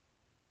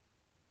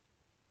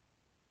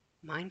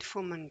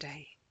Mindful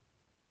Monday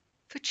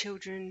for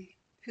children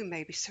who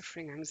may be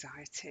suffering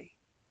anxiety.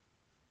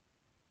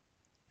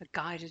 A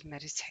guided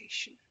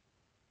meditation.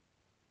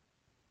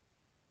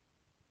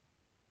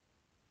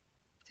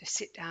 So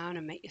sit down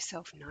and make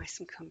yourself nice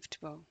and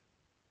comfortable.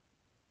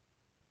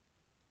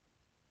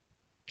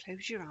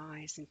 Close your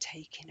eyes and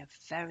take in a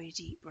very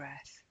deep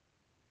breath.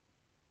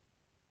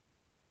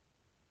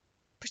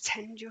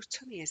 Pretend your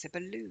tummy is a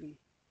balloon,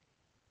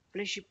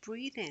 and as you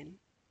breathe in,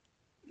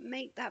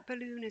 make that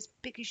balloon as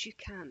big as you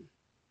can.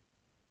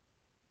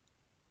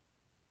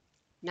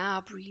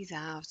 Now breathe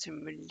out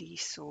and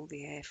release all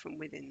the air from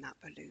within that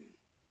balloon.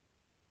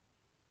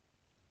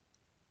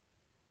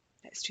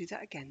 Let's do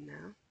that again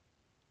now.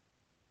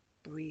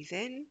 Breathe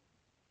in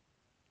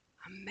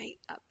and make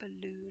that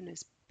balloon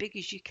as big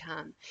as you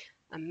can,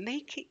 and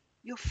make it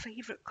your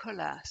favourite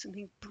colour,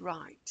 something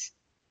bright.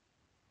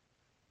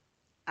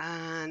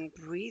 And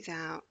breathe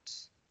out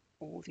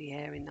all the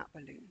air in that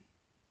balloon.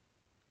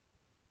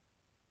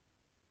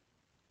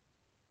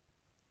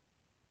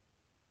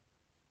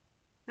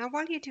 Now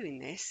while you're doing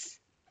this,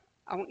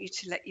 I want you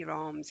to let your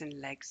arms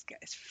and legs get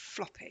as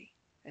floppy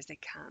as they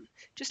can,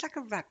 just like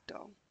a rag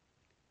doll.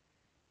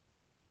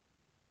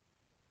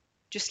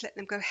 Just let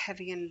them go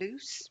heavy and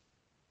loose,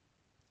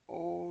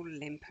 all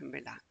limp and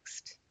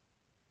relaxed.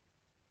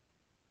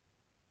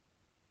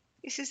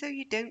 It's as though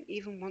you don't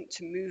even want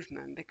to move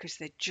them because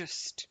they're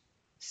just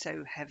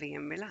so heavy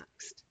and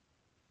relaxed.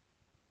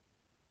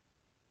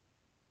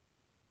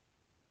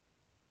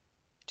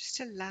 Just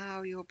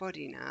allow your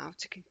body now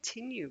to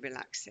continue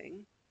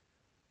relaxing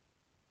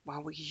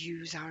while we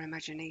use our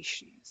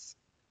imaginations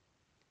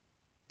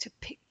to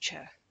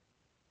picture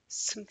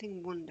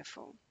something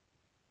wonderful.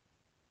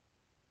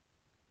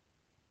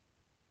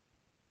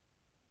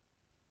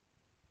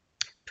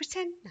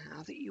 Pretend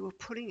now that you are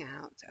pulling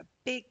out a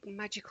big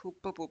magical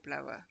bubble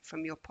blower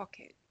from your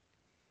pocket.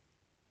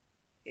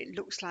 It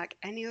looks like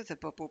any other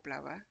bubble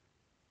blower,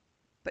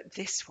 but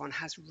this one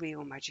has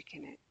real magic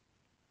in it.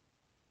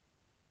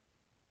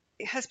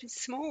 It has been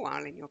small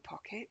while in your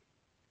pocket,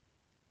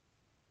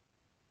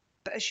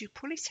 but as you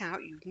pull it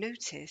out, you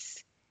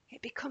notice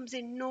it becomes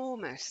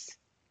enormous.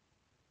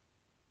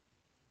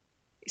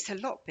 It's a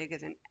lot bigger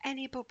than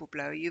any bubble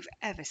blower you've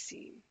ever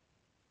seen.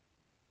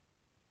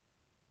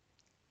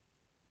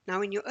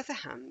 Now in your other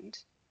hand,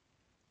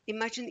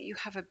 imagine that you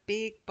have a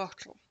big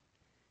bottle,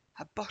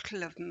 a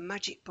bottle of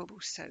magic bubble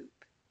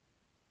soap.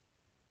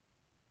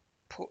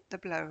 Put the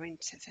blower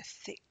into the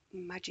thick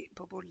magic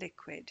bubble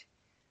liquid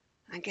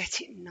and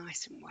get it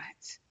nice and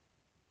wet.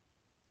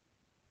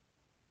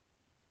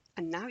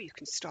 And now you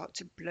can start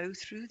to blow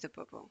through the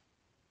bubble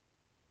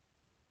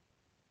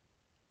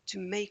to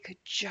make a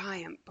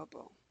giant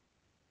bubble.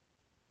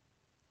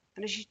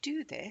 And as you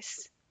do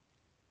this,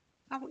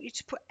 I want you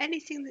to put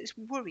anything that's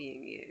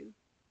worrying you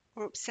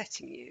or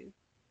upsetting you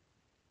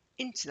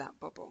into that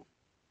bubble.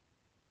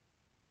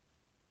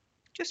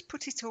 Just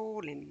put it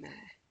all in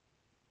there.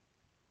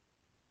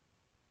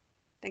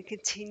 Then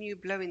continue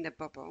blowing the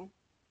bubble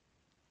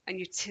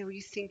until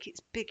you think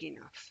it's big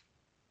enough.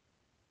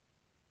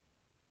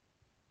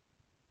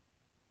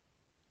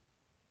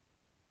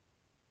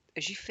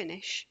 As you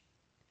finish,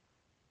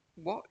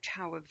 watch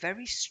how a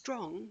very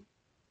strong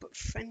but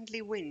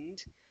friendly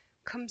wind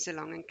comes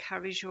along and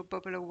carries your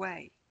bubble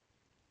away,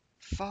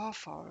 far,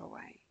 far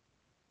away.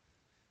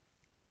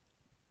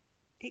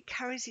 It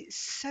carries it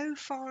so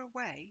far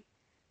away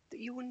that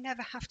you will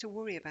never have to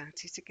worry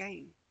about it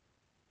again.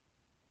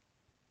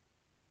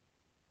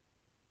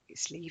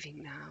 It's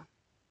leaving now.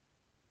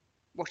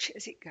 Watch it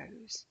as it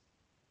goes.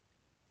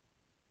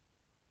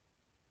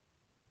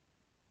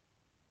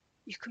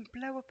 You can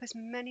blow up as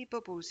many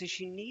bubbles as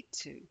you need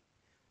to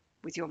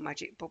with your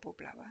magic bubble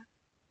blower.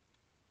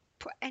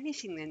 Put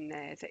anything in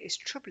there that is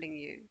troubling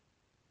you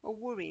or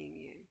worrying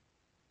you,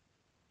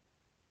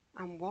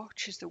 and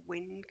watch as the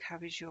wind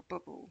carries your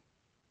bubble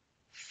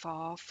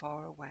far,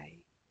 far away.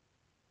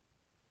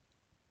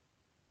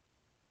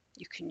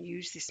 You can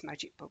use this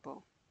magic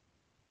bubble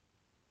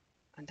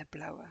and the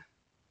blower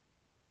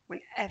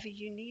whenever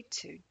you need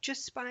to,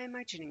 just by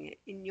imagining it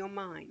in your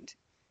mind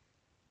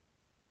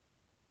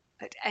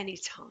at any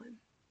time.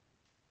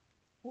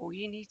 All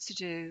you need to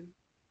do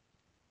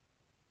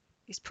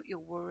is put your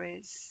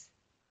worries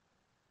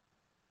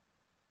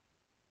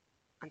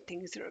and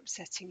things that are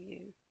upsetting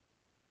you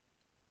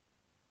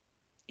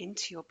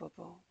into your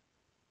bubble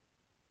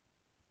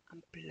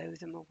and blow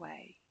them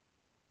away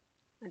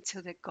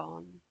until they're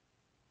gone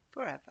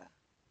forever.